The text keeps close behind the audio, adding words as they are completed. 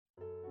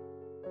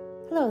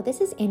Hello,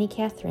 this is Annie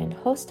Catherine,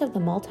 host of the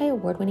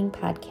multi-award-winning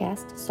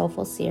podcast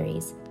Soulful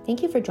Series.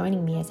 Thank you for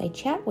joining me as I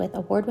chat with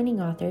award-winning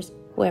authors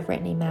who have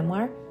written a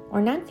memoir or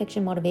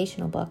nonfiction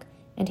motivational book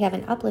and have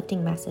an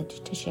uplifting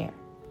message to share.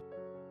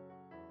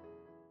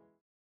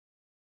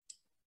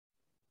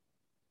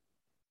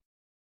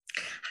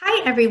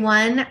 Hi,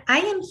 everyone. I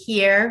am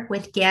here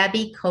with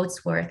Gabi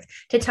Coatsworth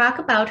to talk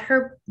about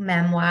her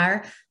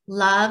memoir,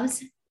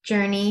 Love's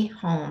Journey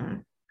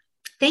Home.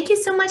 Thank you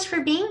so much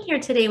for being here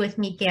today with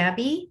me,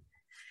 Gabi.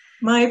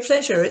 My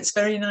pleasure. It's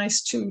very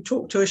nice to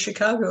talk to a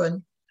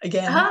Chicagoan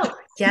again. Oh,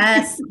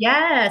 yes.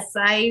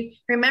 I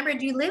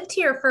remembered you lived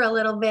here for a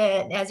little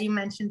bit, as you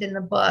mentioned in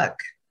the book.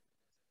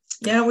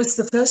 Yeah, it was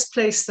the first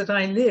place that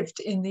I lived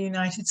in the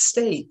United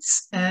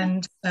States.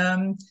 And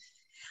I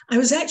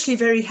was actually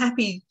very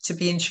happy to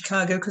be in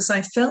Chicago because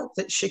I felt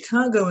that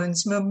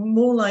Chicagoans were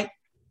more like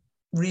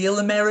real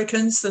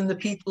Americans than the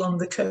people on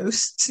the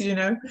coasts, you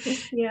know.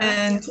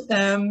 Yeah.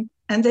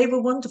 And they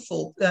were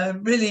wonderful,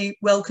 really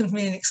welcomed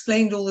me and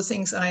explained all the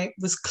things I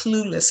was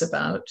clueless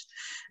about.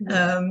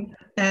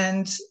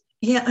 And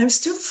I'm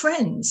still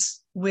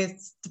friends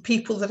with the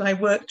people that I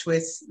worked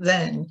with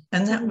then.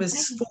 And that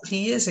was 40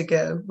 years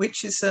ago,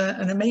 which is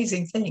an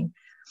amazing thing.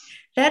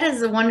 That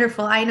is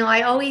wonderful. I know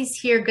I always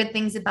hear good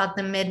things about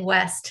the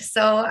Midwest.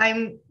 So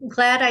I'm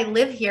glad I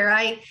live here.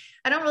 I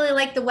don't really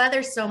like the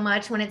weather so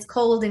much when it's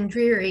cold and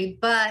dreary,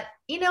 but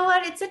you know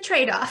what? It's a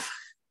trade-off.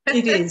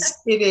 It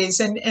is.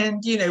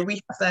 And, you know, we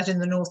have that in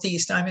the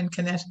Northeast. I'm in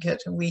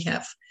Connecticut and we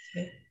have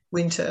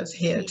winter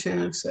here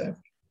too. So,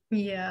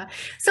 yeah.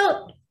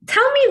 So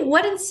tell me,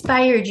 what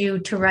inspired you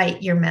to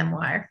write your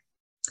memoir?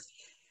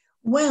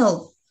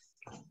 Well,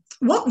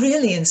 what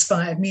really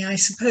inspired me, I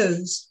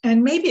suppose,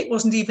 and maybe it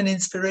wasn't even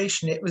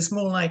inspiration, it was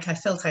more like I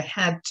felt I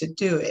had to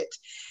do it,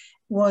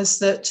 was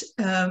that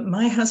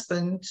my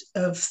husband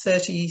of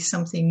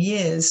 30-something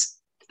years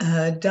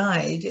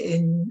died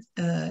in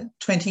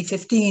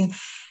 2015.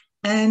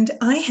 And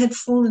I had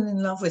fallen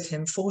in love with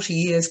him 40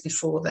 years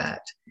before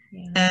that.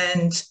 Yeah.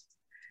 And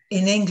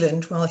in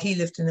England while he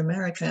lived in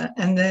America.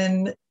 And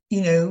then,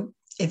 you know,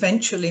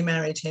 eventually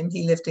married him.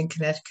 He lived in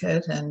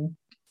Connecticut and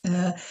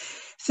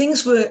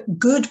things were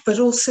good, but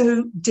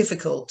also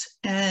difficult.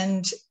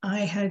 And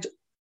I had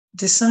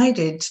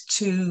decided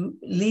to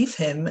leave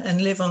him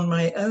and live on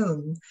my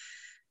own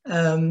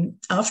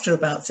after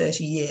about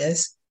 30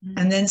 years. Mm-hmm.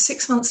 And then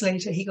 6 months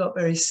later, he got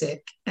very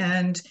sick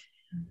and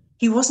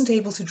he wasn't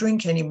able to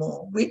drink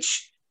anymore,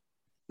 which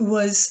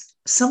was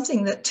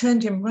something that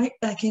turned him right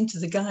back into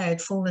the guy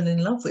I'd fallen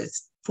in love with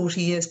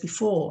 40 years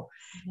before.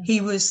 Mm-hmm.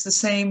 He was the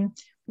same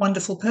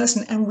wonderful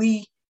person. And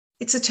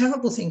it's a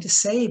terrible thing to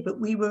say,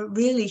 but we were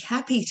really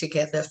happy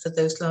together for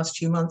those last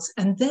few months.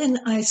 And then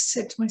I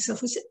said to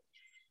myself,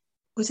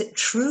 was it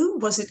true?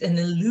 Was it an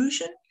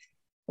illusion?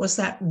 Was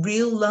that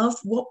real love?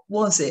 What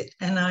was it?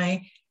 And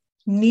I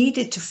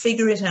needed to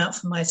figure it out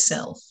for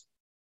myself.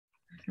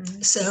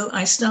 So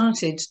I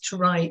started to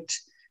write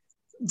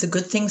the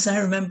good things I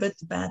remembered,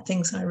 the bad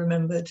things I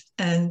remembered,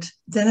 and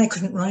then I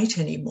couldn't write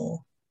anymore.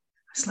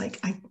 I was like,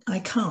 I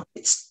can't.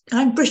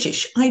 I'm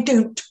British. I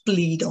don't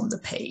bleed on the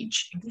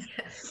page.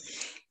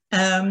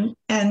 And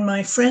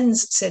my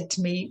friends said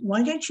to me,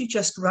 why don't you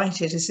just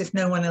write it as if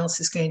no one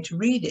else is going to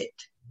read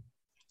it?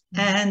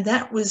 And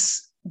that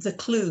was the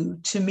clue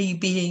to me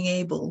being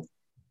able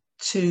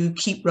to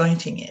keep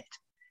writing it.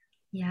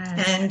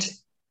 Yeah. And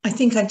I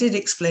think I did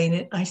explain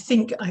it. I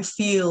think I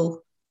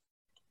feel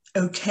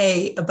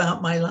okay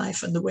about my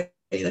life and the way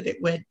that it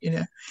went, you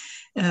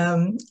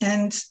know.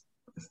 And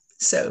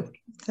so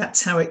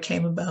that's how it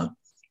came about.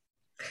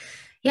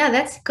 Yeah,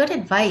 that's good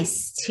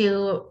advice,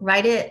 to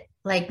write it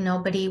like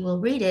nobody will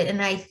read it.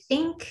 And I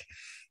think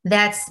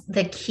that's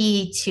the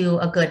key to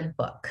a good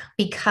book,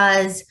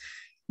 because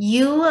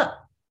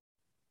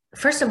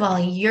first of all,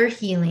 you're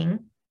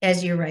healing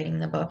as you're writing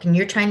the book and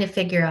you're trying to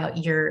figure out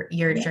your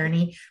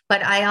journey.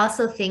 But I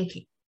also think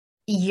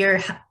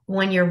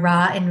when you're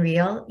raw and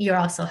real, you're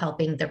also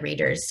helping the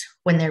readers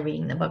when they're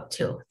reading the book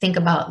too. Think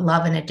about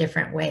love in a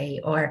different way,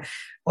 or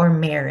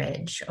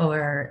marriage,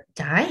 or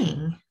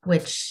dying,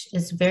 which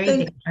is a very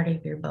big part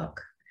of your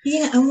book.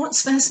 Yeah. And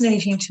what's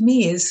fascinating to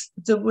me is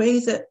the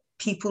way that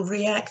people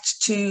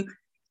react to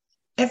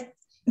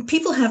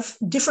people have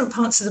different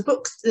parts of the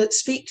book that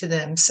speak to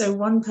them. So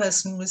one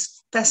person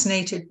was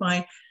fascinated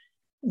by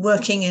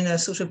working in a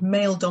sort of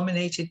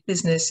male-dominated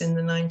business in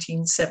the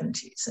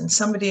 1970s. And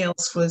somebody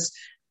else was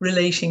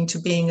relating to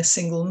being a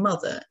single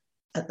mother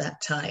at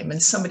that time.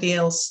 And somebody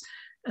else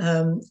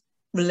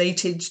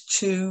related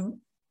to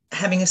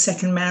having a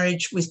second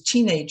marriage with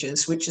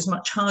teenagers, which is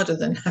much harder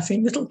than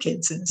having little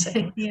kids in a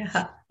second.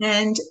 Yeah.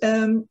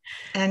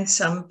 And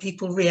some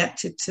people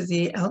reacted to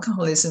the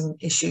alcoholism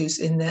issues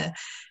in there.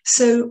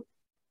 So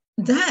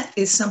that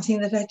is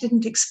something that I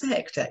didn't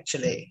expect,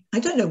 actually. I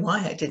don't know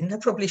why I didn't. I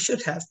probably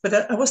should have,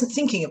 but I wasn't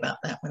thinking about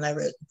that when I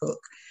wrote the book.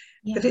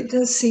 Yeah. But it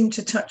does seem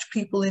to touch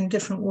people in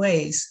different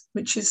ways,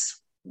 which is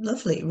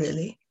lovely,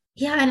 really.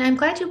 Yeah, and I'm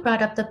glad you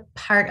brought up the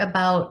part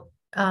about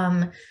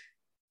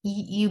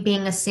you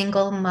being a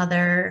single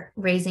mother,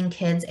 raising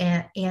kids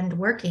and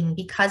working,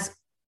 because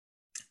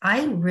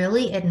I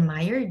really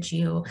admired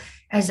you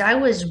as I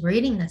was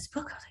reading this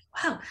book. I was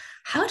like, wow,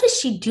 how does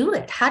she do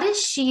it? How does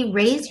she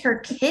raise her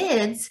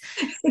kids,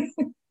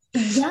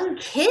 young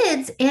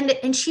kids,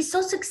 and she's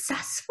so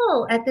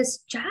successful at this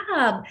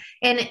job?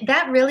 And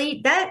that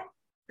really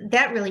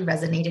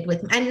resonated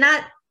with me. And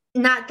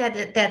not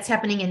that that's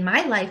happening in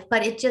my life,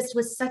 but it just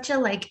was such a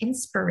like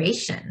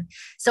inspiration.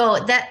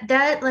 So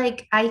that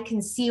like I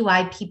can see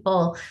why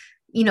people,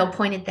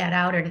 pointed that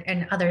out,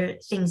 and other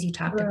things you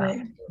talked about.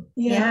 Right.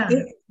 Yeah.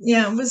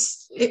 Yeah.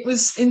 It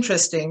was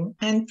interesting.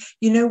 And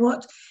you know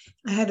what?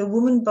 I had a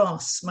woman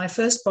boss. My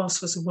first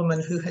boss was a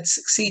woman who had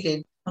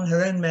succeeded on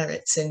her own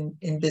merits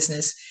in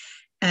business,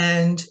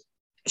 and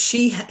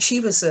she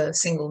was a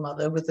single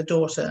mother with a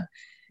daughter.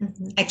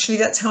 Mm-hmm. Actually,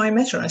 that's how I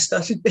met her. I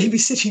started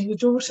babysitting the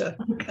daughter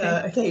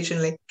Okay.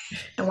 occasionally,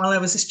 and while I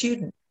was a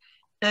student.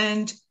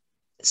 And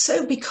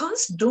so,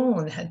 because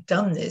Dawn had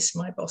done this,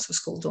 my boss was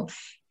called Dawn,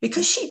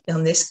 because she'd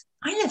done this,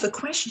 I never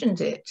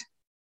questioned it.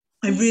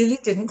 I really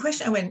didn't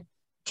question. I went,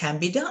 can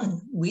be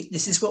done.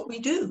 This is what we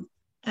do.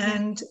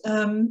 And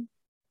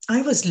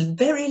I was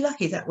very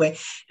lucky that way.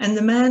 And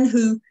the man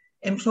who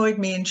employed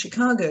me in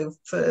Chicago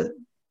for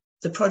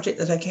the project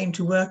that I came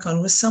to work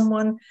on was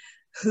someone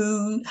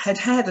who had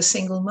had a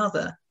single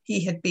mother.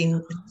 He had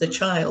been the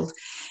child,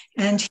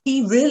 and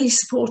he really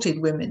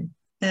supported women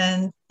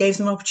and gave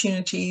them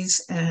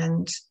opportunities.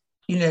 And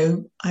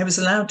I was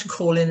allowed to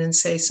call in and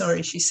say,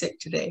 sorry, she's sick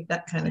today,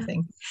 that kind of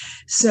thing.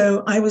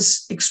 So I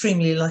was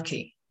extremely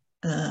lucky.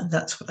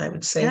 That's what I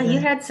would say. Yeah, there. you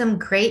had some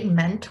great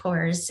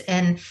mentors,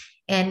 and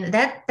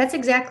that's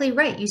exactly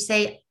right. You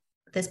say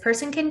this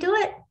person can do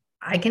it,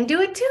 I can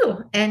do it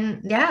too.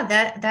 And yeah,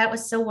 that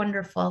was so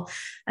wonderful.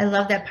 I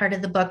love that part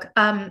of the book.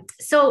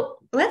 So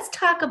let's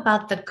talk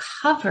about the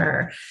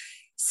cover.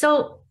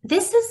 So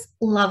this is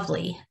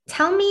lovely.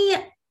 Tell me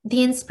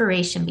the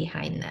inspiration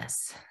behind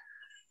this.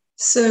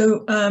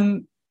 So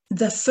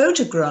the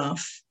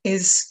photograph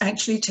is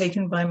actually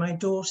taken by my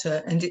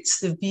daughter, and it's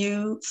the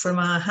view from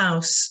our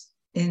house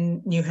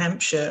in New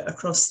Hampshire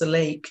across the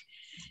lake.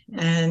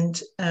 And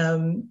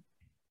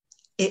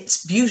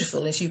it's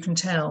beautiful, as you can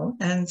tell.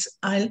 And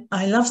I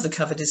love the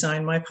cover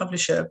design. My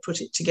publisher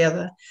put it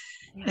together.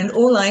 Yeah. And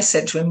all I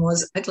said to him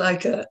was, I'd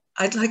like a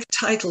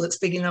title that's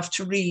big enough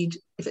to read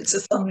if it's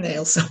a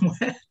thumbnail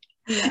somewhere.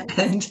 Yeah.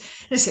 And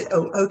he said,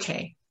 oh,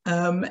 okay.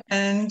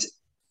 And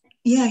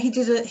yeah, he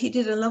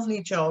did a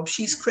lovely job.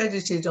 She's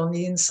credited on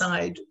the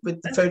inside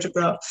with the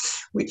photograph,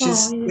 which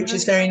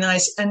is very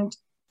nice. And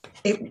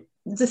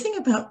the thing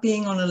about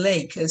being on a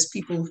lake, as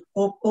people,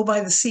 or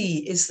by the sea,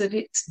 is that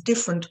it's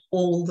different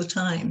all the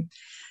time.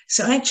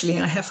 So actually,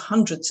 I have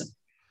hundreds of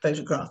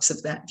photographs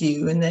of that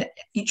view, and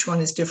each one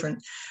is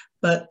different.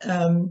 But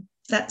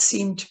that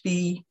seemed to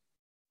be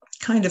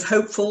kind of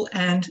hopeful,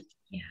 and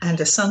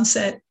a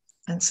sunset,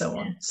 and so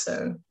on.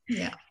 So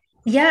yeah.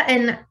 Yeah,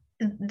 and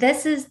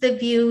this is the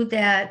view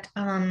that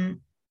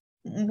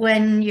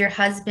when your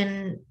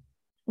husband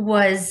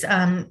was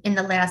in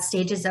the last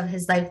stages of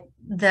his life,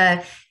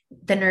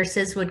 the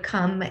nurses would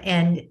come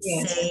and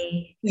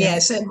say,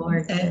 yes,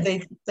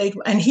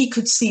 and he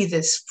could see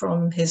this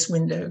from his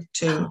window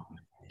too. Oh,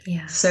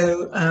 yeah.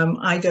 So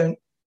I don't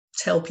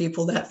tell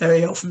people that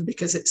very often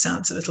because it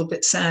sounds a little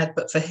bit sad,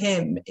 but for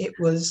him it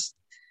was,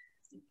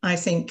 I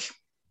think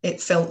it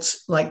felt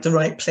like the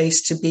right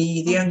place to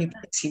be, the only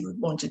place he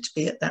would want it to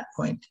be at that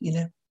point,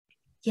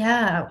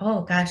 Yeah.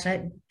 Oh gosh,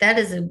 that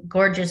is a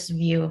gorgeous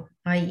view.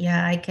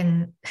 I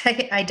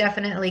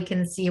definitely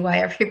can see why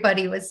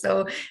everybody was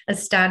so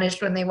astonished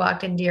when they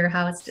walked into your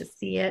house to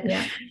see it.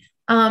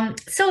 Yeah.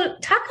 So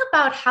talk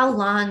about how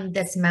long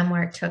this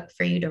memoir took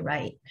for you to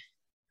write.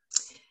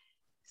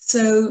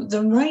 So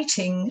the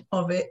writing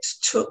of it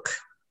took,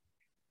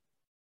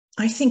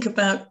 I think,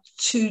 about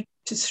 2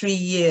 to 3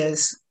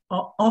 years,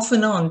 off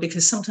and on,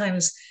 because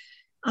sometimes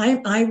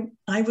I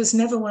was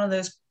never one of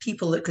those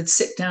people that could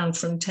sit down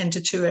from 10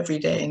 to 2 every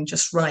day and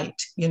just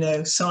write,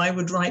 So I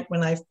would write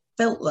when I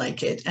felt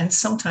like it, and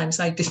sometimes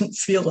I didn't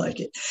feel like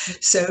it.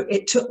 So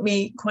it took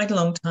me quite a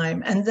long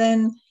time. And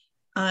then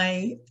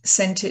I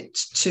sent it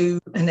to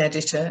an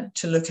editor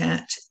to look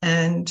at.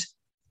 And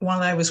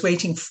while I was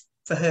waiting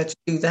for her to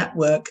do that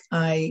work,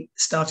 I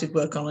started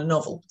work on a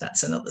novel.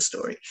 That's another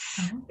story.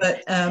 Oh.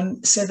 But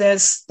so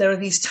there are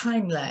these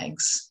time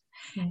lags.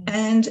 Mm-hmm.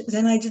 And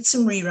then I did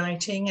some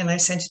rewriting, and I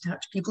sent it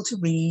out to people to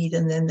read,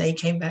 and then they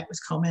came back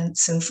with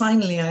comments. And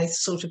finally, I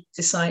sort of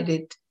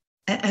decided,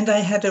 and I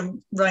had a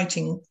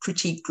writing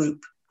critique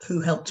group who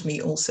helped me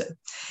also.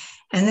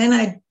 And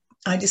then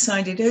I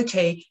decided,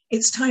 okay,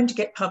 it's time to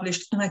get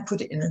published, and I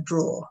put it in a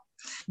drawer.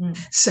 Mm.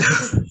 So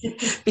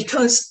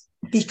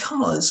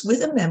because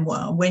with a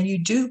memoir, when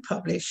you do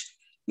publish,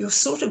 you're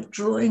sort of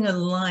drawing a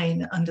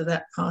line under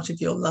that part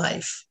of your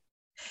life.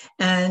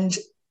 And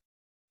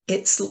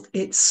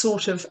it's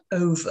sort of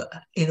over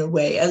in a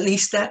way. At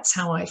least that's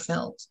how I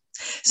felt.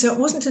 So it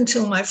wasn't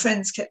until my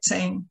friends kept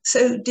saying,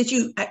 so did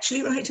you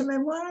actually write a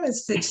memoir?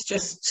 It's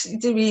just,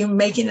 were you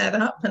making that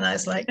up? And I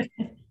was like,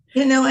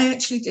 I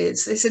actually did.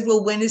 So they said,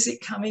 well, when is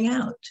it coming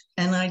out?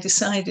 And I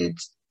decided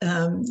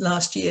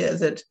last year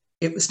that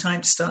it was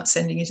time to start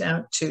sending it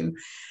out to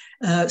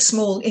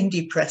small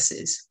indie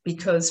presses,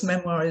 because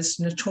memoir is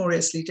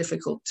notoriously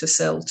difficult to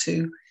sell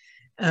to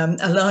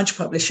a large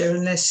publisher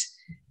unless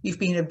you've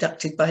been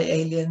abducted by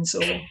aliens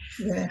or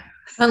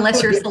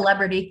Unless you're a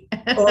celebrity.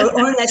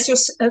 or unless you're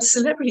a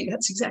celebrity.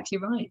 That's exactly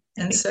right.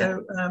 And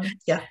so,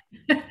 yeah.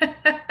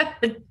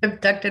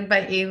 Abducted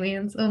by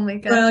aliens. Oh my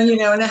God.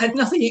 Well, and I had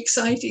nothing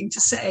exciting to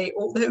say,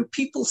 although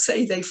people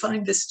say they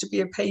find this to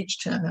be a page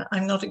turner.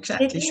 I'm not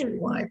exactly sure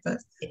why, but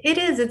it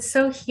is. It's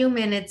so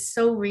human. It's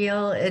so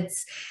real.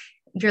 It's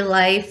your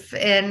life.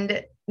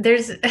 And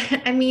there's,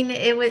 I mean,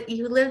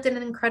 you lived an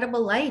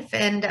incredible life,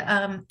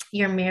 and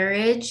your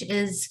marriage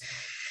is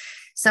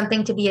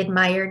something to be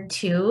admired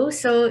too.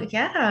 So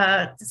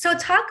yeah. So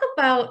talk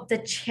about the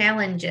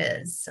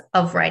challenges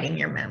of writing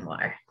your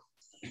memoir.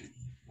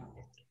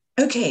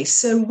 Okay,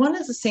 so one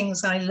of the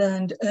things I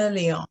learned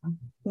early on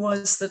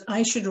was that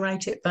I should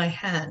write it by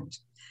hand,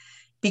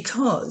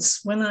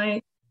 because when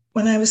I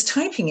was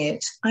typing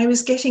it, I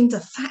was getting the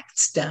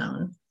facts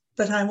down,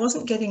 but I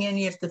wasn't getting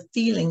any of the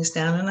feelings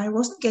down, and I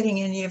wasn't getting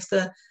any of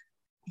the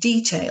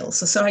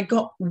details. So I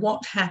got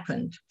what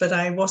happened, but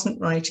I wasn't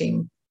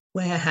writing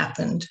where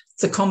happened,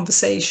 the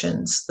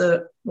conversations,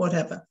 the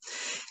whatever.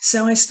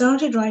 So I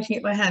started writing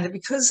it by hand. And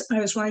because I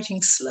was writing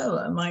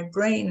slower, my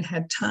brain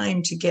had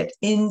time to get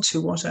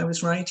into what I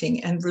was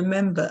writing and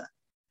remember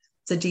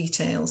the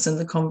details and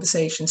the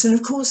conversations. And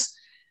of course,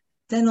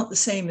 they're not the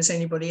same as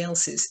anybody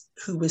else's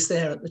who was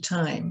there at the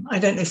time. I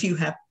don't know if you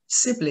have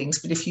siblings,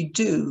 but if you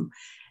do,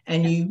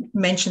 and you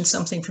mention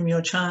something from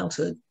your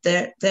childhood,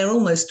 they're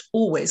almost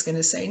always going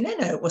to say, no,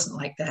 it wasn't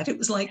like that. It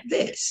was like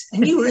this.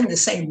 And you were in the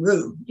same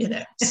room,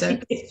 So,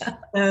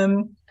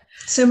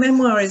 so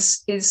memoir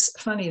is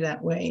funny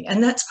that way.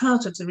 And that's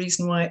part of the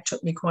reason why it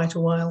took me quite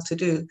a while to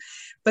do.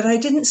 But I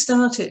didn't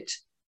start it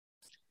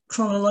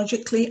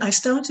chronologically. I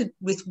started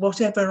with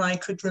whatever I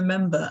could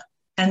remember.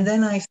 And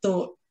then I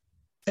thought,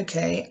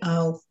 okay,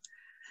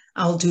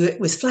 I'll do it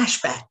with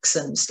flashbacks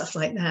and stuff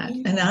like that.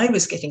 And I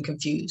was getting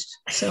confused.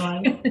 So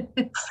I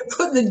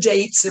put the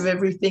dates of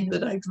everything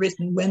that I'd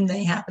written, when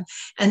they happened,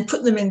 and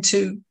put them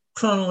into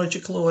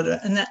chronological order.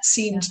 And that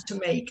seemed to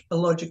make a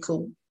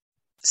logical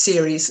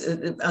series,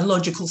 a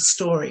logical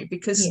story,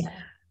 because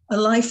a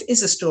life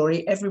is a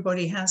story.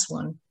 Everybody has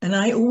one. And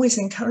I always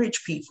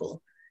encourage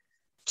people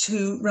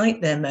to write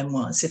their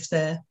memoirs if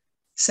they're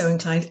so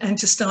inclined, and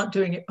to start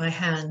doing it by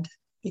hand,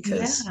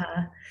 because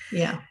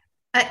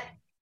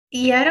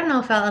I don't know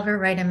if I'll ever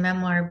write a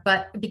memoir,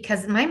 but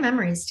because my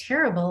memory is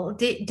terrible.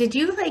 Did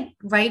you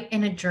write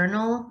in a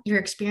journal your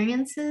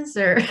experiences,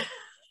 or?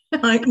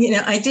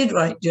 I did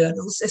write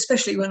journals,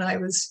 especially when I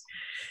was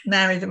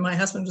married and my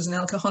husband was an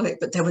alcoholic,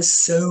 but there was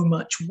so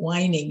much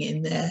whining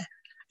in there.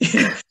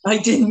 I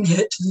didn't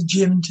get to the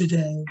gym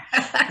today.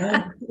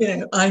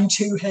 I'm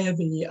too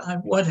heavy. I'm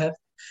whatever.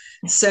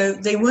 So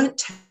they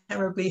weren't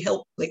terribly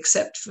helpful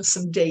except for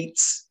some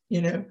dates,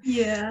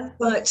 Yeah.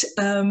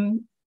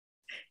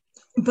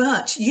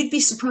 But you'd be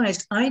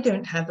surprised. I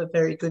don't have a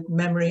very good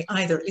memory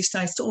either. At least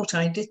I thought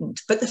I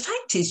didn't. But the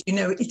fact is,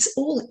 it's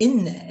all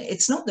in there.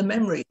 It's not the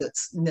memory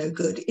that's no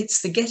good.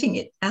 It's the getting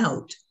it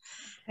out.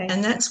 Okay.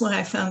 And that's why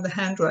I found the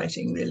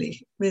handwriting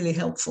really, really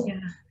helpful.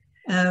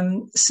 Yeah.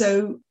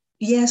 So,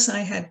 yes, I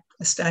had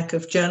a stack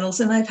of journals,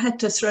 and I've had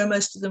to throw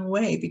most of them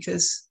away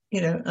because,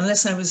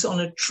 unless I was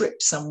on a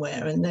trip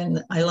somewhere, and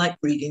then I like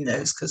reading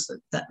those because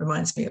that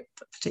reminds me of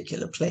a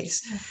particular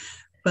place. Yeah.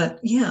 But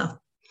yeah.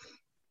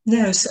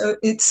 No, so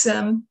it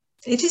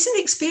is an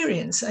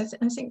experience. I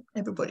think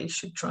everybody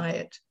should try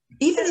it,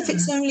 even if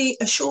it's only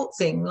a short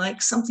thing,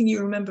 like something you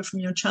remember from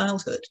your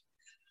childhood,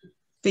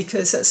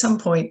 because at some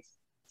point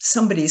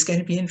somebody's going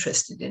to be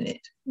interested in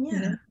it.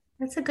 Yeah,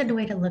 that's a good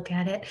way to look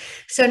at it.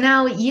 So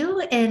now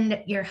you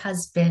and your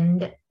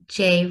husband,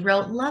 Jay,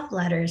 wrote love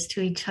letters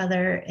to each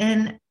other,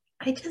 and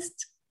I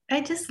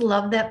just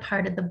love that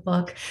part of the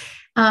book.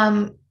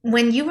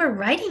 When you were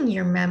writing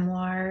your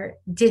memoir,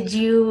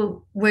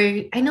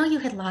 I know you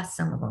had lost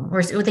some of them,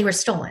 or they were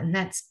stolen.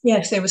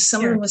 Yes, there was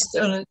some of them were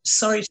stolen.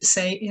 Sorry to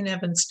say, in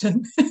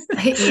Evanston.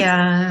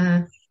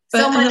 Yeah.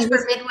 So much for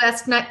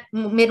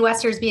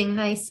Midwesters being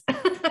nice.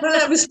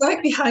 Well, I was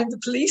right behind the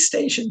police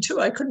station too.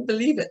 I couldn't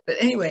believe it. But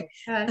anyway,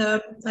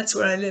 that's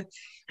where I live.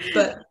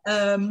 But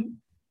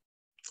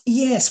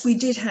yes, we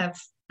did have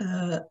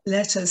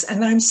letters.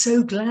 And I'm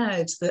so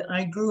glad that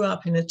I grew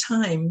up in a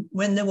time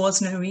when there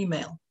was no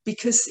email,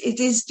 because it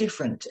is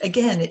different.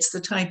 Again, it's the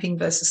typing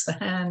versus the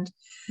hand.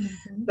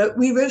 Mm-hmm. But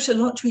we wrote a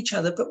lot to each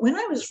other. But when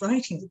I was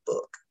writing the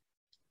book,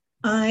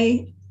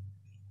 I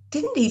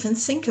didn't even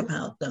think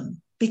about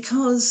them,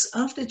 because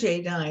after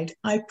Jay died,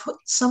 I put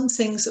some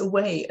things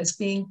away as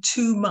being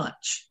too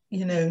much,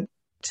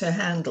 to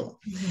handle.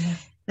 Yeah.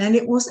 And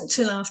it wasn't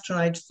till after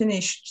I'd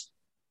finished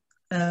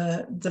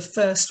the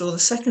first or the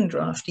second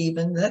draft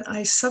even, that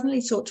I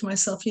suddenly thought to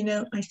myself,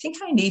 I think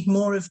I need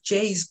more of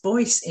Jay's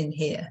voice in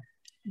here,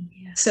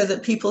 so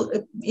that people,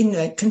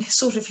 can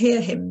sort of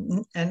hear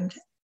him and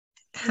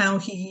how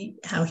he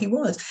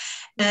was.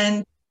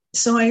 And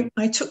so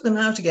I took them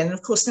out again. And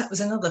of course, that was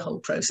another whole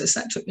process.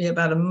 That took me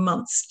about a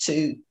month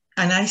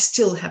and I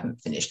still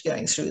haven't finished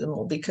going through them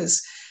all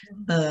because,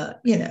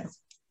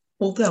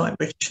 although I'm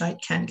British, I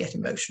can get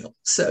emotional.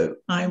 So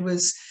I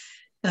was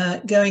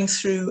going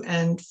through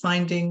and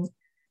finding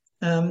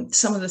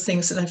some of the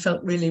things that I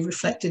felt really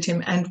reflected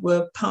him and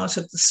were part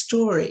of the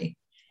story.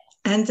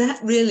 And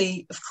that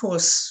really, of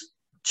course,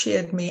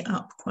 cheered me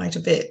up quite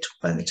a bit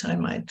by the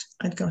time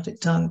I'd got it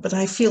done. But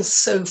I feel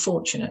so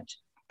fortunate.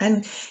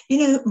 And,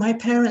 my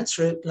parents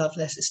wrote love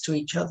letters to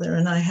each other,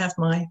 and I have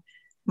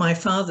my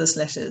father's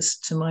letters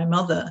to my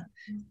mother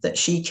that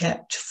she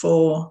kept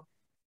for,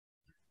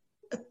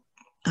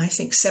 I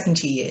think,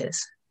 70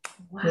 years.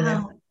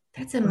 Wow,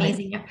 that's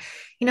amazing.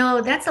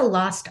 Right. That's a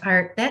lost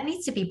art. That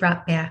needs to be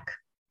brought back.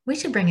 We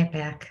should bring it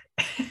back.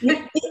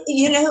 I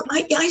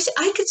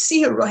could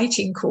see a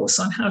writing course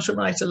on how to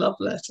write a love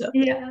letter.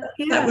 Yeah.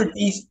 That would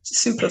be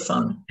super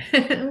fun.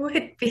 It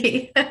would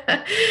be.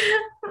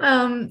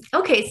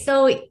 Okay,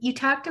 so you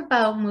talked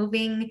about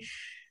moving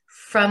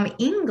from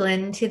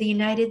England to the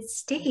United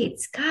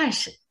States.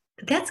 Gosh,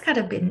 that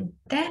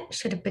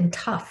should have been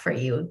tough for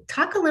you.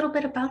 Talk a little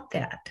bit about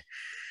that.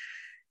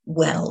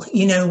 Well,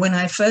 when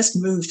I first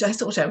moved, I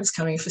thought I was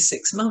coming for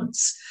 6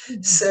 months.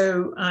 Mm-hmm.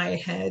 So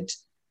I had,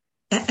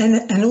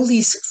 and all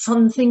these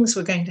fun things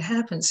were going to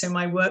happen. So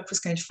my work was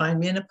going to find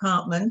me an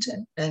apartment,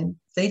 and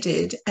they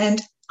did.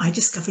 And I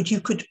discovered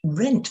you could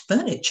rent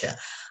furniture.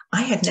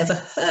 I had never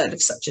heard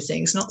of such a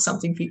thing. It's not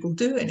something people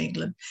do in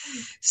England.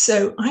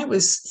 So I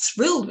was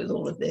thrilled with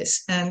all of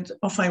this, and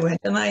off I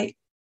went.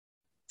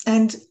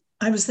 And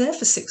I was there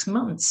for 6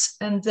 months,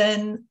 and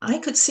then I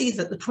could see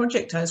that the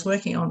project I was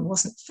working on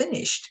wasn't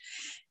finished.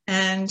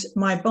 And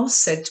my boss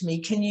said to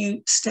me, "Can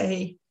you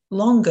stay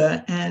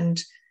longer?"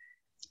 And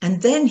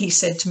then he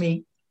said to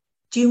me,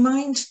 "Do you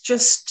mind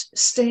just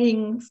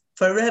staying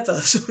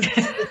forever?"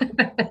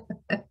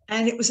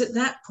 And it was at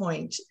that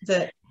point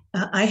that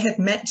I had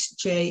met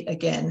Jay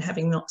again,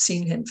 having not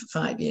seen him for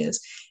 5 years.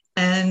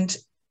 And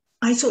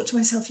I thought to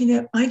myself,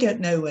 I don't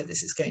know where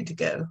this is going to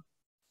go.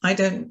 I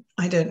don't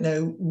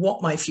know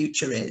what my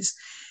future is,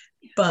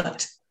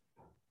 but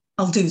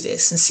I'll do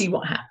this and see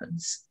what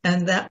happens.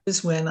 And that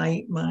was when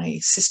my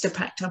sister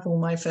packed up all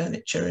my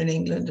furniture in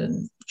England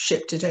and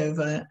shipped it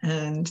over.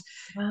 And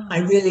wow. I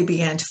really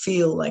began to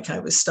feel like I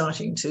was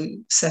starting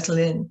to settle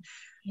in.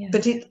 Yeah.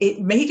 But it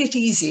made it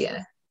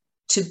easier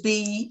to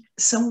be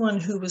someone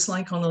who was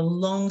like on a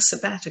long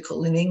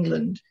sabbatical in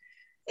England,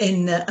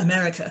 in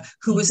America,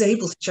 who was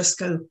able to just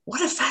go,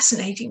 what a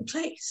fascinating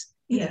place.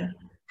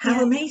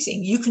 How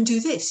amazing. You can do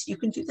this, you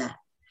can do that.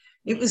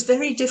 It was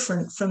very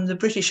different from the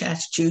British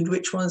attitude,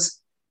 which was,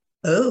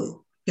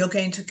 oh, you're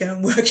going to go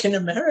and work in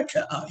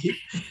America, are you?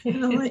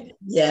 And I'm like,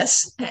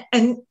 yes.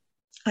 And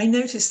I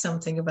noticed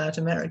something about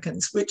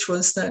Americans, which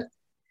was that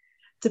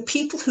the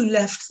people who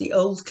left the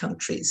old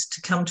countries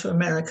to come to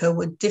America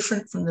were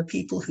different from the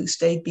people who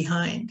stayed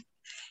behind.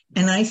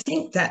 And I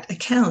think that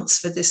accounts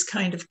for this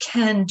kind of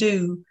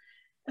can-do,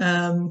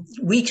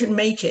 we can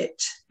make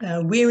it,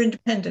 we're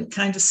independent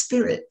kind of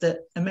spirit that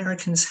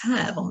Americans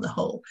have on the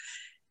whole.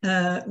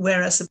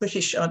 Whereas the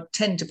British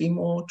tend to be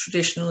more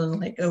traditional and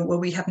like, oh, well,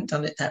 we haven't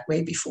done it that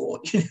way before.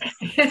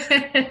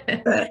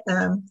 But,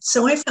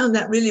 so I found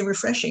that really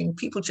refreshing.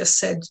 People just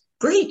said,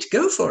 great,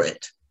 go for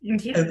it.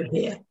 Over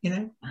here,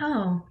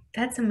 Oh,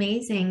 that's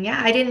amazing.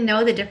 Yeah, I didn't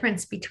know the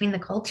difference between the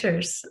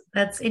cultures.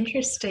 That's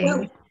interesting.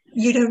 Well,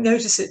 you don't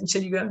notice it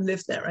until you go and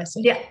live there, I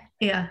think.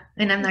 Yeah.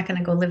 And I'm not going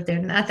to go live there,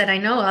 not that I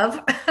know of.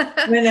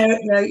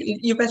 No,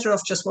 you're better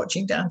off just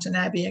watching Downton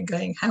Abbey and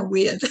going, how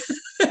weird.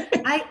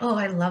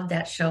 I love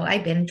that show. I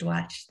binge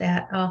watched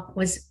that. Oh, it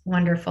was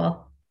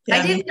wonderful. Yeah,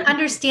 I didn't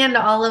understand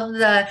all of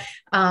the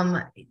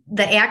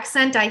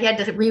accent. I had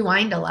to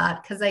rewind a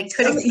lot because I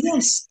couldn't.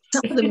 Yes,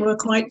 some of them were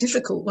quite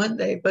difficult, weren't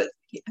they? But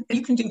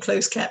you can do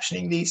closed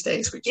captioning these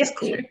days, which is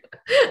cool.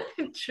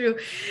 True.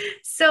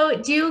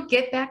 So do you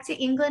get back to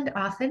England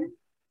often?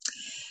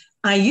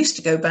 I used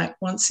to go back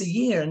once a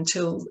year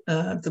until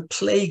the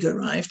plague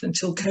arrived,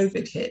 until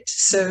COVID hit.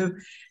 So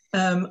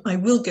I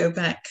will go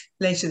back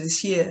later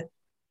this year.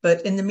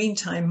 But in the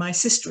meantime, my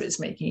sister is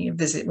making a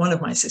visit. One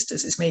of my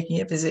sisters is making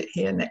a visit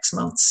here next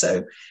month.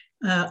 So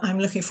I'm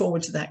looking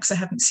forward to that because I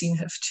haven't seen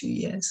her for 2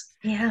 years.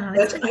 Yeah.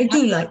 But I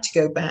do like to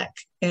go back.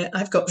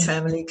 I've got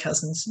family,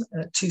 cousins,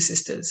 2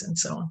 sisters and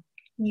so on.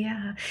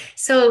 Yeah.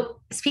 So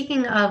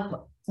speaking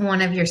of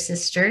one of your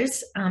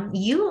sisters,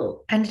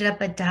 you ended up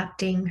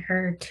adopting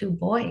her 2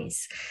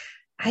 boys.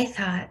 I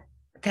thought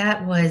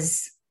that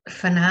was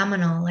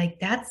phenomenal.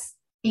 Like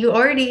you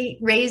already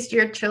raised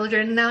your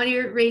children. Now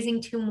you're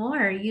raising 2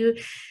 more.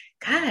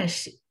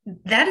 Gosh,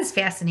 that is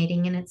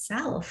fascinating in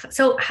itself.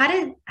 So how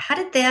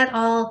did that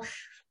all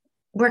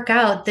work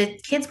out? The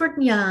kids were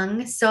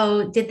young.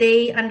 So did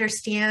they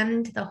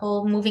understand the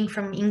whole moving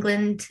from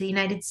England to the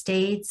United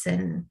States?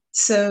 And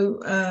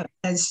so,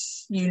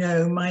 as you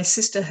know, my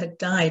sister had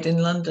died in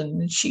London,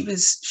 and she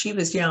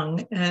was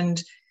young,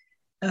 and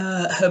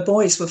her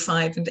boys were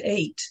 5 and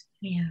 8.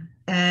 Yeah.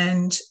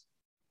 And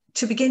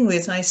to begin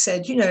with, I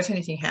said, if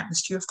anything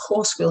happens to you, of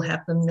course we'll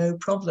have them, no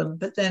problem.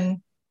 But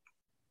then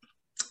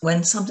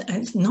when something,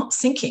 and not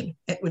thinking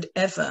it would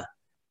ever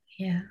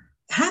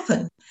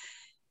happen.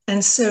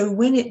 And so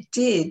when it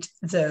did,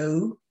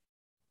 though,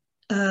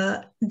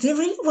 there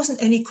really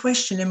wasn't any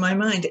question in my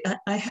mind.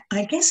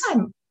 I guess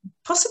I'm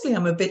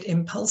a bit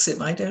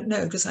impulsive. I don't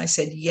know, because I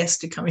said yes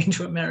to coming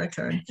to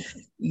America and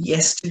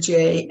yes to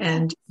Jay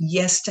and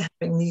yes to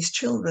having these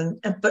children.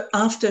 But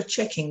after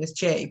checking with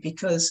Jay,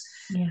 because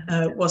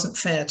it wasn't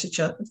fair to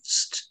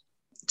just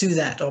do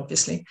that,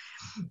 obviously.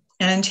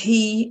 And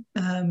he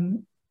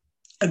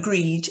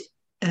agreed,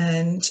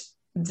 and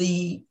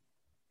the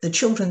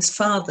children's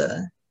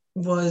father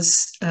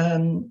was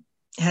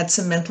had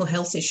some mental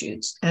health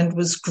issues and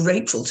was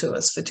grateful to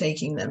us for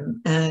taking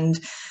them. And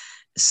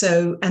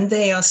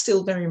they are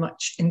still very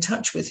much in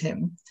touch with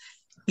him,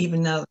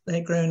 even now that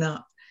they're grown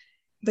up.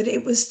 But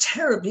it was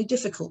terribly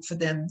difficult for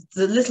them.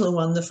 The little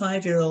one, the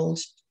 5-year-old,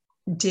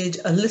 did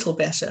a little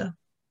better,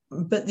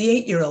 but the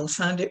 8-year-old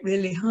found it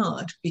really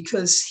hard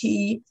because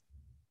he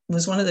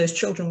was one of those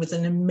children with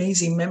an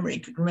amazing memory,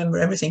 could remember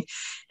everything.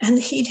 And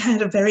he'd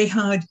had a very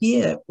hard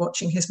year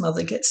watching his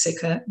mother get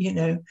sicker,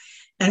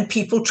 and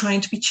people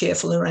trying to be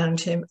cheerful around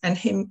him, and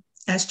him,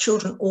 as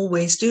children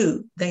always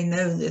do, they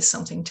know there's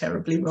something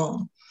terribly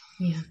wrong.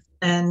 Yeah.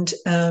 And,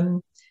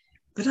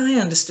 but I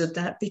understood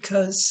that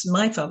because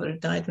my father had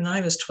died when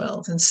I was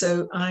 12. And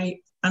so I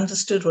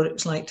understood what it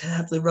was like to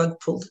have the rug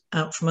pulled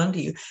out from under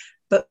you.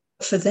 But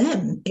for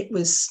them, it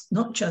was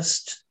not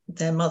just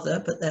their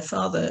mother, but their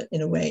father,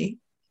 in a way,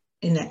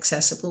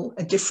 inaccessible,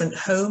 a different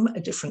home,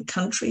 a different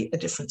country, a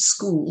different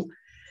school,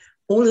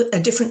 or a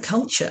different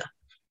culture.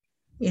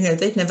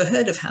 They'd never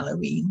heard of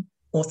Halloween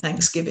or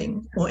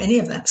Thanksgiving or any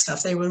of that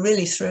stuff. They were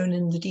really thrown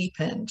in the deep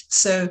end.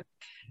 So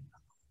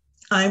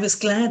I was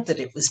glad that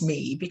it was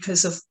me,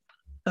 because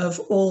of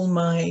all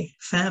my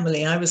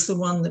family, I was the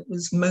one that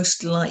was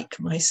most like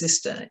my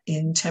sister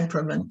in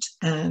temperament,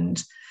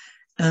 and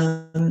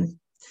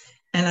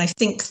I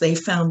think they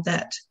found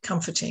that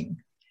comforting.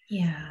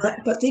 Yeah.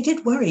 But they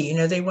did worry,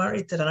 they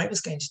worried that I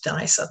was going to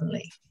die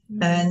suddenly.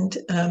 And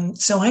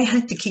so I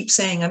had to keep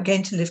saying, I'm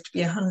going to live to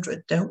be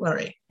 100. Don't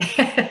worry.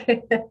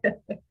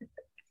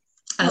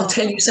 I'll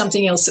tell you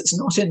something else that's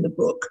not in the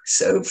book.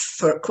 So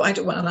for quite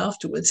a while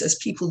afterwards, as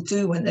people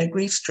do when they're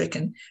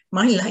grief-stricken,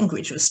 my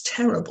language was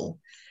terrible.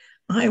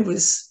 I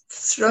was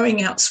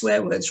throwing out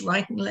swear words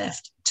right and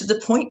left, to the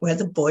point where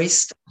the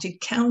boys started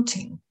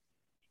counting.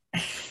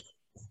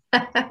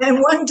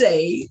 And one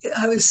day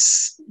I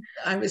was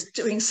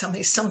doing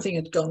something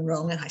had gone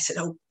wrong, and I said,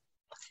 oh,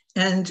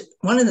 and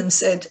one of them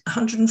said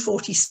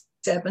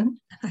 147. And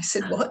I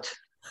said, what?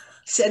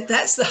 He said,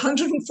 that's the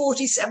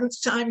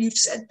 147th time you've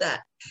said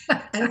that.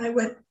 And I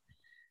went,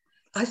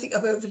 I think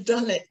I've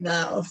overdone it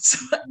now.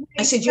 So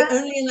I said, you're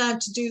only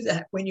allowed to do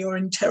that when you're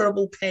in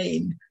terrible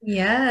pain.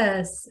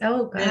 Yes.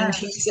 Oh, God. And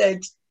he said,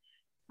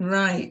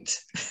 right,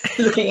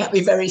 looking at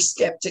me very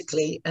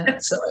skeptically.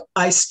 And so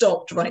I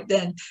stopped right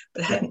then,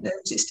 but I hadn't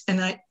noticed.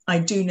 And I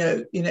do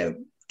know,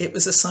 it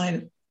was a sign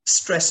of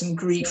stress and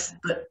grief,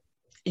 but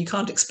you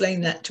can't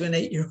explain that to an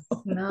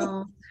 8-year-old.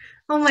 No.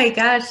 Oh my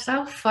gosh,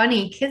 so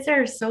funny. Kids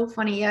are so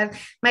funny. Yeah,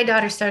 my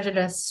daughter started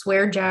a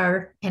swear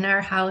jar in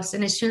our house,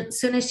 and as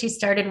soon as she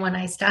started one,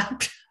 I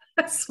stopped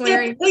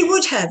swearing. Yeah, they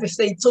would have if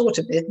they'd thought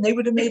of it, and they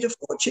would have made a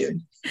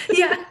fortune.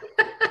 Yeah,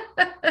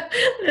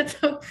 that's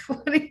so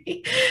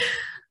funny.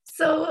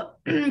 So,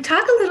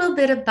 talk a little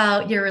bit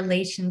about your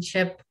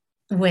relationship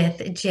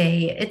with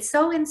Jay. It's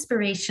so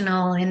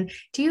inspirational. And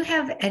do you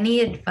have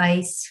any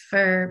advice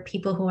for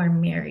people who are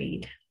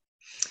married?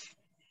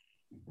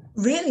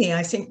 Really,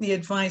 I think the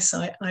advice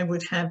I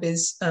would have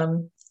is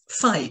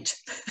fight.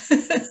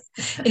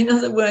 In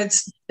other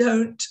words,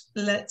 don't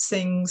let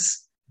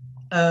things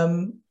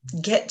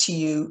get to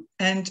you,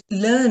 and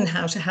learn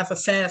how to have a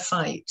fair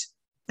fight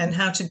and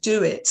how to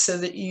do it so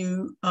that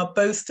you are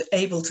both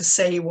able to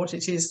say what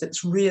it is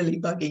that's really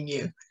bugging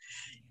you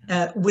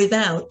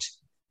without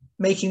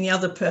making the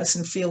other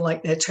person feel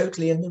like they're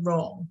totally in the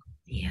wrong.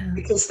 Yeah.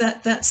 Because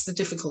that's the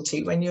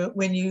difficulty when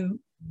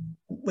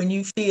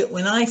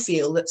I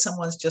feel that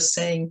someone's just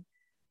saying,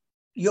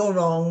 you're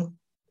wrong,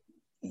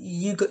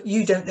 you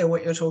don't know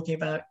what you're talking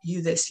about,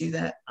 you this, you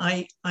that.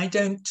 I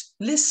don't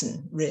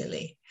listen,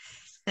 really.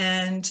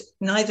 And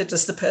neither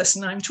does the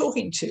person I'm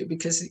talking to,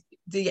 because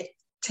the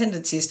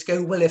tendency is to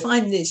go, well, if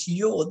I'm this,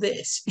 you're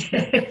this.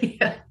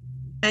 Yeah.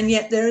 And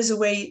yet there is a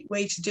way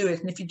to do it.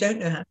 And if you don't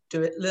know how to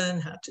do it,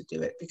 learn how to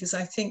do it. Because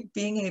I think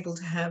being able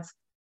to have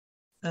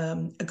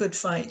a good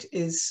fight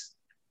is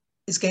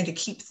going to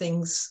keep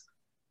things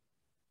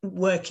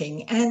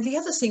working. And the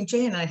other thing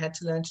Jay and I had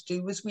to learn to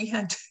do was we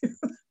are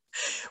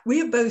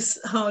both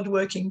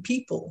hardworking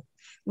people.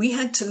 We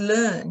had to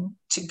learn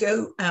to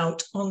go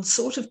out on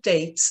sort of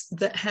dates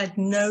that had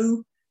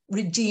no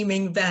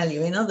redeeming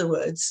value. In other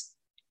words,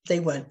 they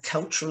weren't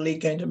culturally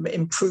going to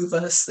improve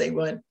us. They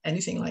weren't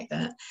anything like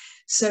that.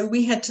 So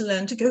we had to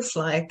learn to go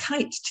fly a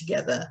kite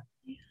together.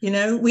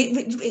 So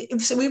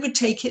we would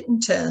take it in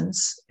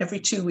turns. Every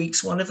 2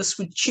 weeks, one of us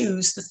would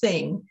choose the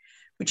thing,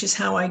 which is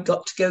how I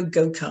got to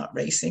go-kart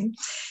racing,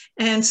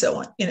 and so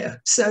on,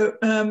 So,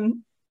 that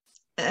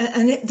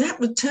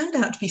turned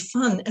out to be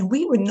fun. And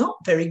we were not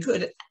very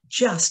good at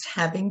just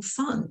having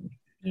fun.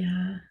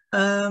 Yeah.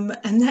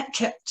 And that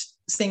kept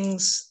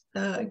things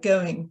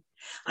going.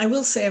 I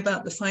will say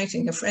about the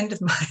fighting, a friend of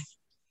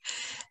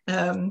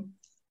mine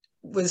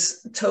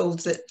was told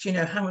that,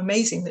 how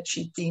amazing that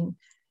she'd been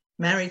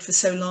married for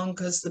so long,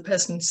 because the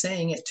person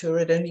saying it to her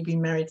had only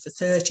been married for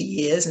 30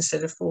 years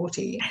instead of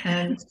 40.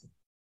 And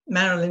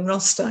Marilyn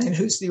Rothstein,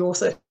 who's the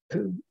author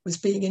who was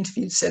being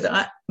interviewed, said,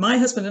 my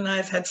husband and I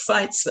have had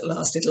fights that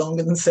lasted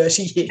longer than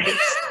 30 years.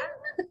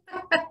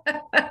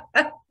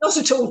 Not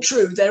at all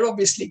true. They're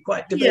obviously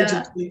quite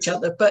devoted to each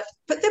other, but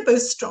they're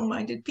both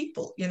strong-minded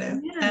people,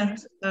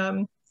 and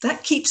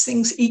that keeps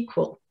things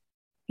equal.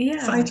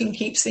 Yeah. Fighting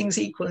keeps things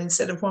equal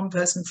instead of one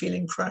person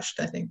feeling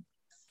crushed, I think.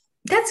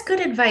 That's good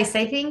advice.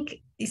 I think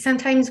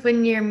sometimes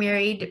when you're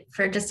married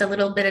for just a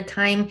little bit of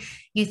time,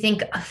 you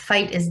think a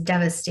fight is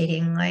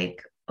devastating,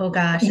 like, oh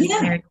gosh, is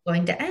marriage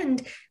going to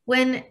end?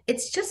 When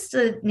it's just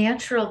a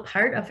natural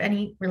part of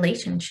any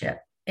relationship.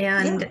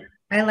 And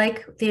I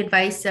like the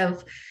advice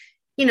of,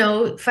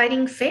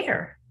 fighting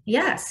fair.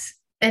 Yes.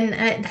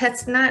 And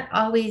that's not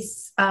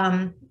always,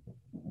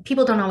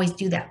 people don't always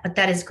do that, but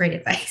that is great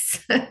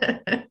advice.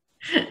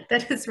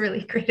 That is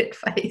really great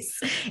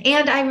advice.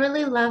 And I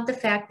really love the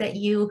fact that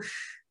you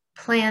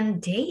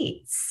plan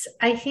dates.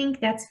 I think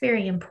that's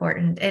very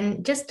important,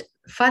 and just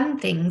fun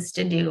things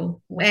to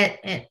do.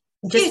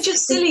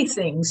 Just silly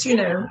things,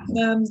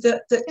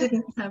 that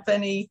didn't have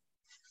any,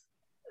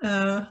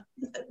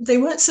 they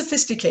weren't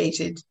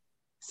sophisticated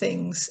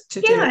things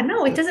to do. Yeah,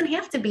 no, it doesn't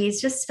have to be.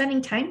 It's just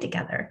spending time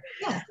together.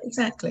 Yeah,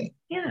 exactly.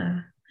 Yeah,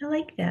 I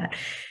like that.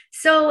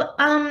 So,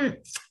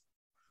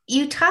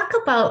 you talk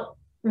about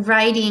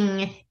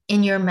writing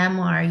in your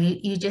memoir.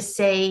 You just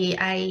say,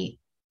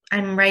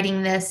 I'm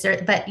writing this,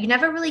 but you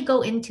never really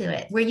go into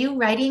it. Were you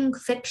writing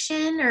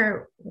fiction,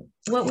 or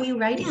what were you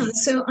writing? Yeah,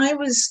 so I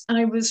was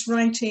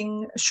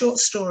writing short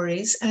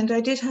stories, and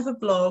I did have a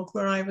blog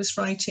where I was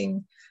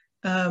writing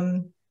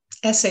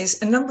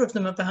essays, a number of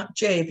them about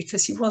Jay,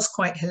 because he was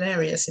quite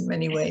hilarious in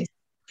many ways.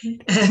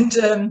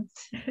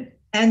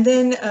 And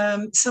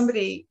then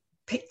somebody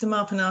picked them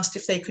up and asked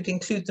if they could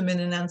include them in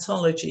an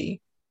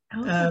anthology.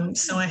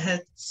 So I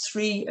had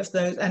 3 of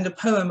those, and a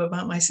poem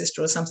about my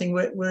sister or something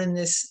were in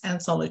this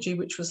anthology,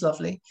 which was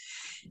lovely.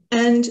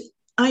 And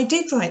I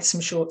did write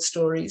some short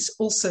stories,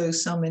 also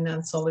some in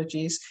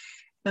anthologies.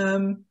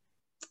 But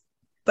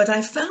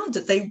I found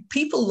that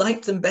people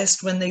liked them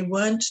best when they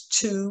weren't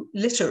too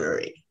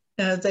literary.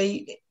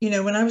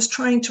 When I was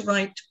trying to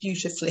write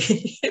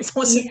beautifully, it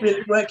wasn't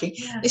really working.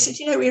 They said,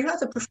 we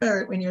rather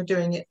prefer it when you're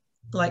doing it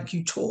like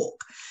you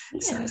talk.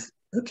 So I said,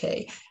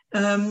 okay.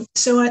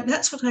 So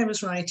that's what I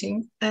was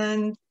writing.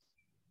 And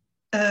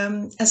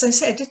as I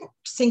said, I didn't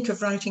think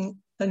of writing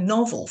a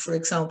novel, for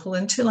example,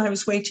 until I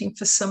was waiting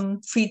for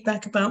some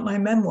feedback about my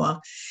memoir.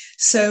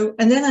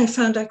 And then I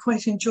found I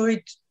quite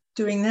enjoyed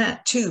doing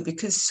that too,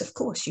 because of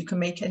course you can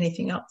make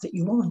anything up that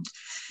you want.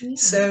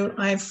 So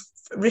I've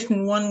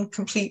written one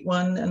complete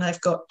one, and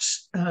I've got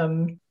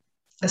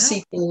a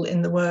sequel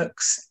in the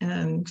works.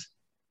 And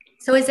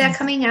so is that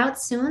coming out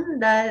soon,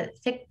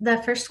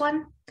 the first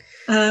one?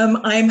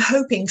 I'm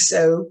hoping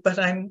so, but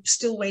I'm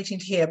still waiting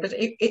to hear. But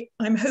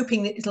I'm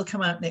hoping that it'll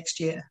come out next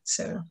year.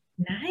 So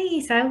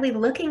nice. I'll be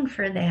looking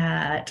for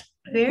that.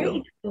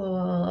 Very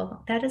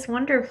cool. That is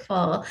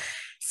wonderful.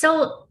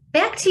 So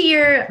back to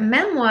your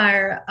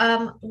memoir.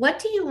 What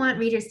do you want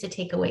readers to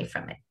take away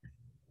from it?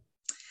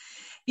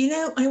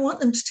 I want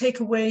them to take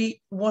away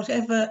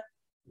whatever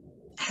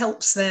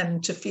helps them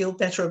to feel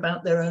better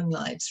about their own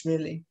lives,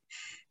 really.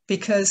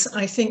 Because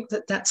I think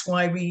that that's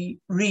why we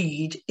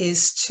read,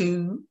 is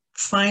to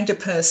find a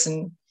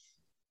person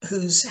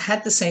who's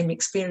had the same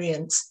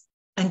experience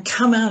and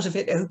come out of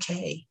it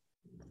okay.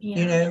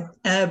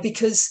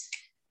 Because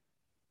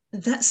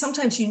that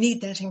sometimes you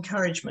need that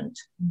encouragement,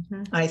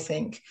 I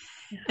think.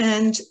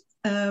 And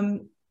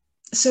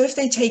so if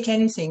they take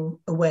anything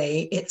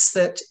away, it's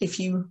that if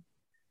you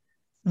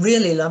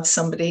really love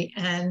somebody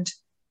and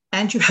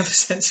you have a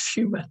sense of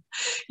humor,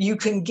 you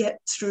can get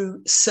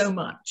through so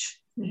much.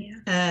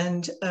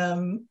 And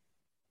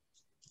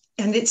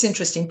it's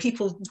interesting.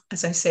 People,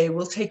 as I say,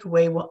 will take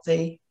away what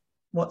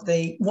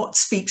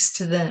speaks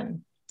to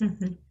them.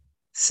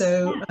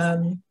 So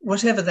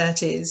whatever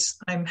that is,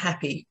 I'm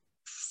happy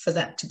for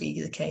that to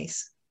be the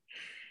case.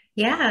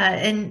 Yeah,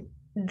 and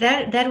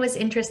that was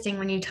interesting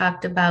when you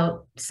talked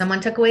about someone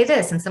took away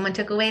this and someone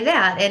took away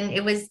that, and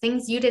it was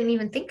things you didn't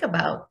even think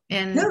about.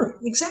 And no,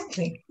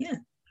 exactly. Yeah,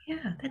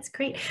 that's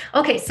great.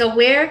 Okay, so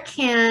where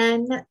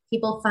can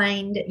people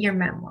find your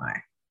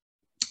memoir?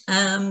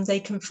 They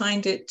can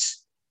find it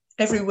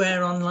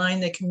everywhere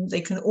online.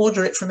 They can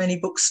order it from any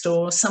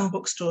bookstore. Some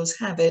bookstores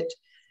have it.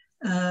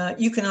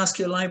 You can ask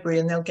your library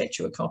and they'll get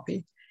you a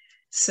copy.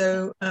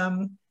 So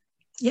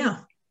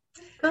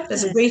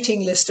there's a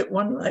waiting list at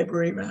one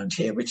library around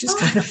here, which is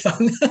kind of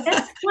fun.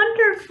 That's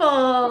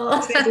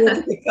wonderful. They've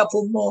ordered a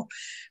couple more,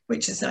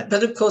 which is nice.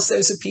 But of course,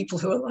 those are people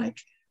who are like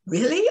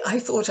really? I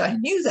thought I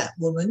knew that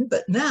woman,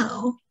 but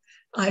now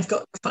I've got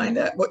to find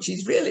out what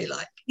she's really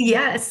like.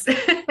 Yes.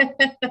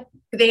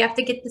 They have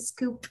to get the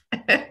scoop.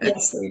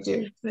 Yes, they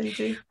do. They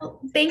do. Well,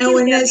 thank Oh, you,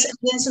 and Gabi.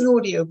 there's an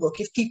audio book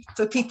if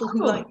for people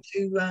who like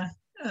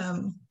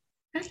Oh,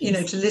 to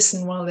nice. to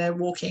listen while they're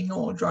walking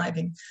or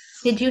driving.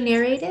 Did you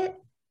narrate it?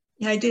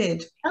 Yeah, I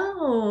did.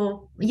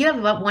 Oh, you have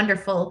a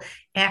wonderful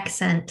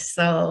accent,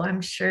 so I'm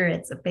sure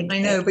it's a big I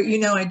hit. know, but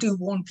I do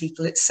warn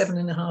people it's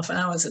 7.5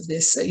 hours of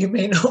this, so you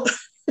may not.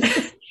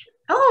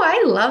 Oh,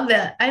 I love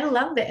that. I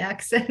love the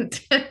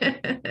accent.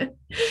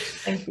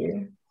 Thank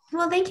you.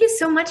 Well, thank you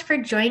so much for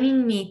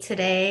joining me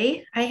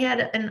today. I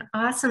had an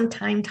awesome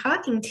time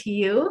talking to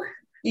you.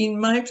 Been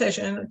my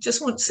pleasure. And I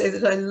just want to say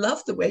that I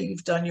love the way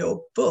you've done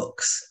your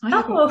books. I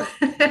haven't, Oh,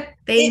 thank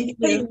they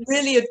you.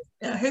 really,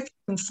 I hope you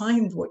can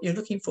find what you're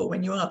looking for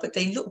when you are, but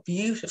they look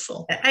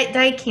beautiful.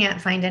 I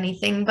can't find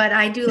anything, but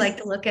I do like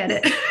to look at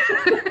it.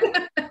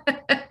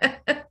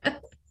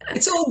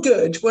 It's all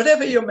good.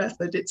 Whatever your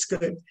method, it's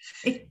good.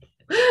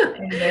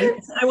 Anyway,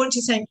 I want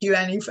to thank you,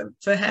 Annie,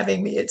 for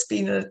having me. It's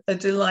been a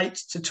delight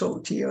to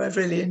talk to you. I've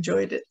really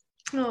enjoyed it.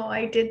 Oh,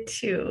 I did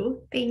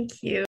too.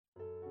 Thank you.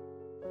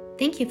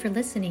 Thank you for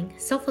listening.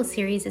 Soulful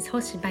Series is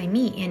hosted by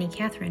me, Annie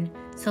Catherine.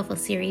 Soulful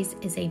Series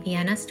is a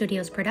Vienna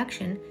Studios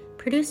production,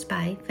 produced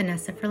by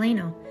Vanessa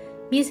Ferlano.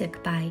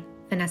 Music by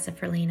Vanessa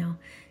Ferlano.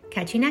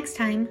 Catch you next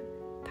time,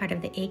 part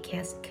of the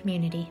ACAST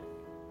community.